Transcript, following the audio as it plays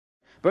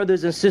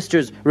brothers and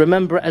sisters,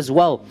 remember as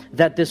well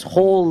that this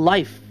whole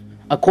life,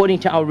 according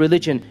to our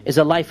religion, is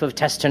a life of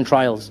tests and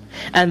trials.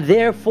 And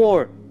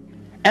therefore,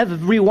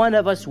 every one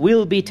of us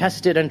will be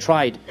tested and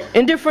tried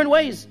in different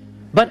ways.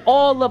 But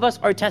all of us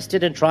are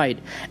tested and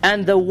tried.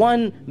 And the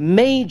one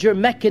major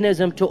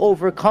mechanism to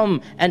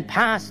overcome and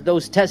pass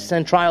those tests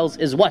and trials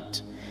is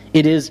what?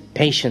 It is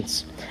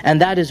patience.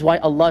 And that is why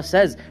Allah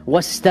says,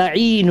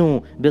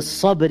 وَاسْتَعِينُوا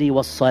بِالصَّبْرِ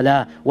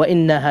وَالصَّلَاةِ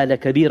وَإِنَّهَا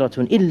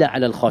لَكَبِيرَةٌ إِلَّا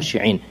عَلَى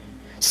الْخَاشِعِينَ.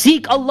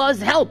 Seek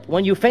Allah's help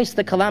when you face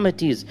the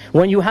calamities,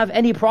 when you have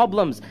any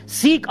problems.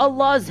 Seek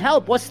Allah's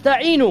help.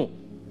 وَاسْتَعِينُوا.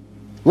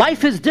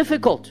 Life is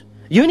difficult.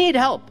 You need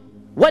help.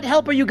 What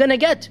help are you going to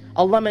get?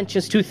 Allah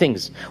mentions two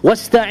things.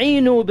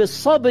 وَاسْتَعِينُوا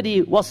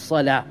بِالصَّبْرِ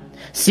وَالصَّلَاةِ.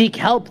 Seek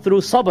help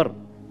through sabr,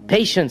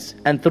 patience,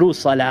 and through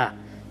salah,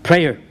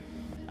 prayer.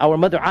 Our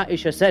mother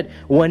Aisha said,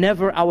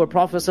 whenever our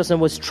Prophet ﷺ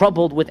was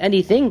troubled with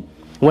anything,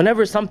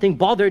 whenever something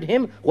bothered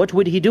him, what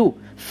would he do?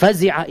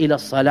 فَزِعَ إِلَى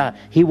الصَّلَاةِ.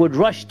 He would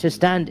rush to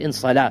stand in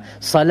salah.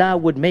 Salah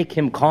would make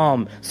him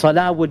calm.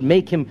 Salah would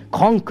make him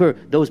conquer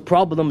those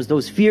problems,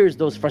 those fears,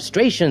 those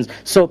frustrations.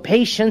 So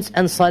patience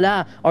and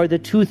salah are the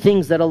two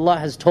things that Allah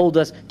has told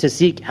us to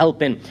seek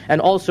help in.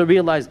 And also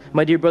realize,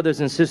 my dear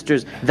brothers and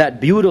sisters, that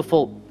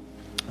beautiful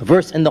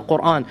verse in the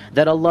Quran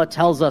that Allah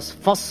tells us,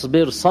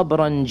 فَاصْبِرْ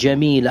صَبْرًا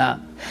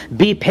جَمِيلًا.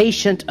 Be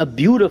patient, a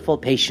beautiful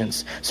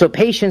patience. So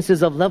patience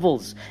is of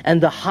levels,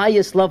 and the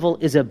highest level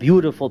is a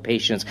beautiful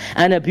patience.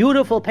 And a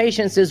beautiful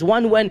patience is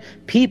one when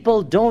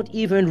people don't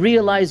even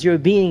realize you're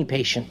being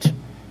patient.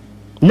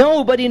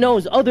 Nobody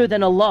knows other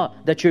than Allah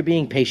that you're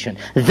being patient.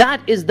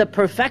 That is the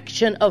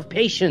perfection of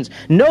patience.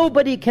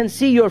 Nobody can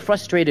see you're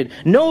frustrated.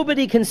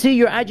 Nobody can see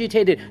you're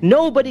agitated.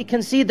 Nobody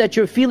can see that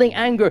you're feeling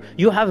anger.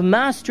 You have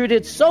mastered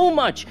it so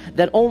much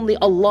that only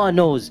Allah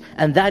knows.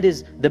 And that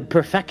is the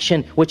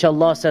perfection which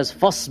Allah says,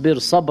 فَاصْبِرْ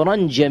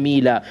صَبْرًا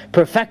جَمِيلًا.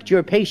 Perfect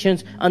your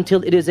patience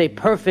until it is a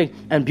perfect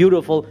and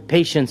beautiful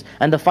patience.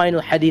 And the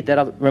final hadith that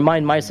I'll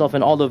remind myself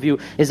and all of you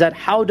is that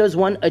how does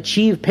one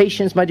achieve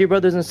patience, my dear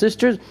brothers and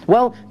sisters?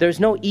 Well, there's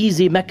no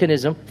easy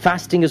mechanism.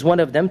 Fasting is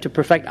one of them to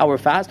perfect our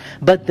fast.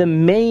 But the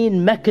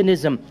main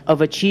mechanism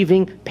of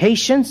achieving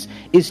patience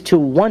is to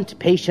want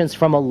patience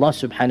from Allah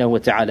subhanahu wa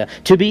ta'ala.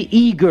 To be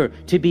eager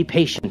to be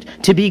patient.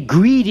 To be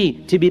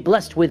greedy to be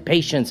blessed with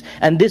patience.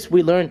 And this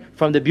we learn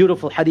from the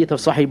beautiful hadith of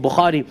Sahih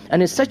Bukhari.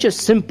 And it's such a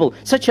simple,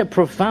 such a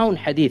profound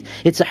hadith.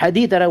 It's a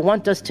hadith that I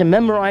want us to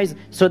memorize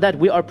so that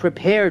we are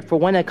prepared for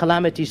when a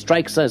calamity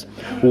strikes us.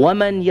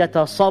 وَمَنْ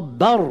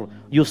يَتَصَبَّرْ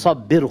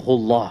يُصَبِّرْهُ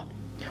اللَّهُ.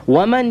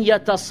 وَمَنْ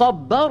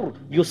يَتَصَبَّرْ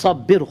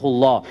يُصَبِّرْهُ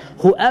اللَّهُ.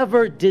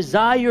 Whoever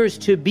desires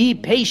to be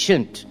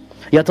patient,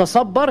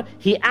 يَتَصَبَّرْ,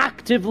 he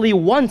actively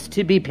wants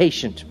to be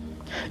patient.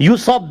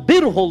 يُصَبِّرْهُ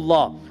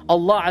اللَّهُ.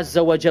 Allah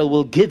Azza wa Jal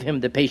will give him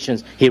the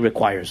patience he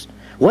requires.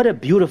 What a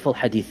beautiful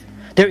hadith.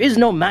 There is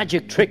no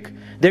magic trick.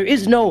 There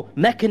is no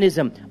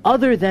mechanism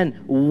other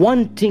than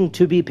wanting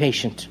to be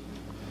patient.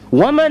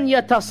 وَمَنْ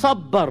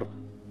يَتَصَبَّرْ.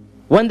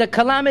 When the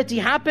calamity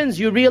happens,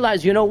 you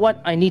realize, you know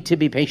what? I need to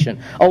be patient.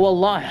 Oh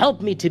Allah,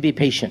 help me to be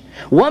patient.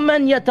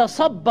 وَمَنْ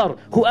يَتَصَبَّرْ.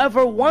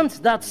 Whoever wants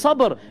that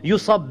sabr,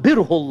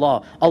 يُصَبِّرْهُ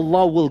اللَّهُ.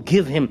 Allah will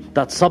give him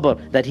that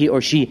sabr that he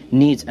or she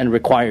needs and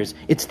requires.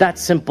 It's that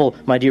simple,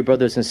 my dear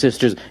brothers and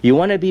sisters. You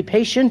want to be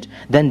patient?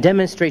 Then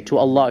demonstrate to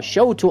Allah,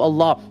 show to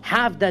Allah,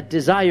 have that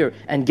desire.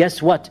 And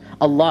guess what?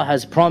 Allah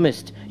has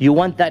promised. You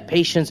want that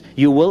patience,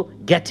 you will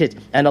get it.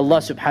 And Allah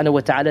subhanahu wa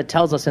ta'ala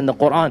tells us in the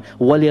Quran,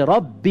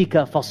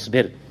 وَلِرَبِّكَ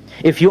فَاصْبِرْ.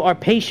 If you are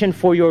patient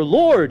for your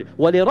Lord,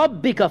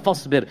 وَلِرَبِّكَ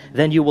فَاصْبِرْ,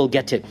 then you will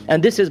get it.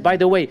 And this is, by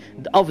the way,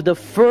 of the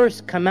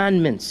first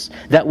commandments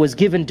that was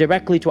given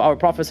directly to our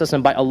Prophet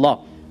ﷺ by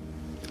Allah.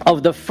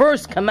 Of the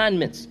first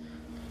commandments,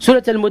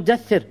 Surah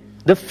Al-Muddathir,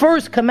 the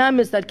first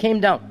commandments that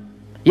came down.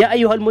 Ya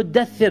ayyuhal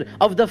muddathir,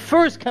 of the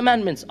first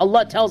commandments,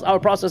 Allah tells our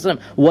Prophet ﷺ,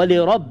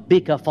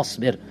 وَلِرَبِّكَ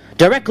فَاصْبِرْ.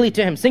 Directly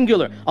to him,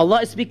 singular.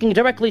 Allah is speaking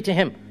directly to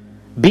him.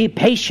 Be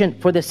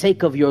patient for the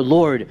sake of your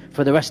Lord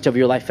for the rest of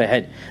your life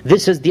ahead.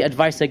 This is the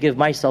advice I give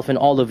myself and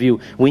all of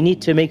you. We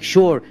need to make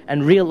sure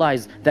and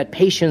realize that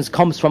patience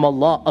comes from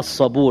Allah,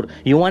 as-sabur.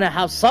 You want to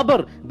have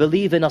sabr?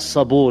 Believe in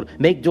as-sabur.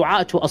 Make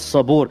dua to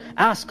as-sabur.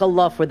 Ask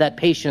Allah for that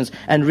patience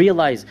and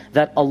realize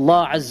that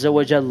Allah Azza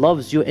wa Jal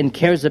loves you and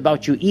cares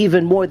about you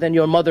even more than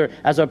your mother.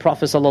 As our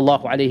Prophet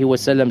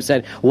ﷺ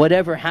said,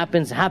 whatever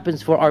happens,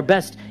 happens for our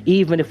best,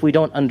 even if we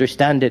don't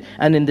understand it.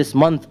 And in this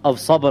month of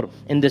sabr,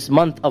 in this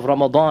month of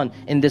Ramadan,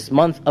 in this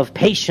month of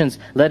patience,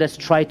 let us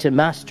try to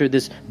master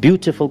this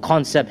beautiful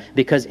concept,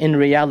 because in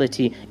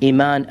reality,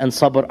 Iman and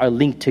Sabr are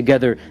linked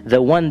together.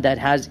 The one that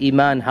has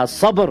Iman has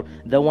Sabr.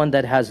 The one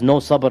that has no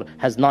Sabr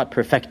has not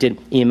perfected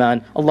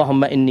Iman.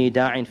 Allahumma inni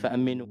da'in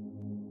fa'aminu.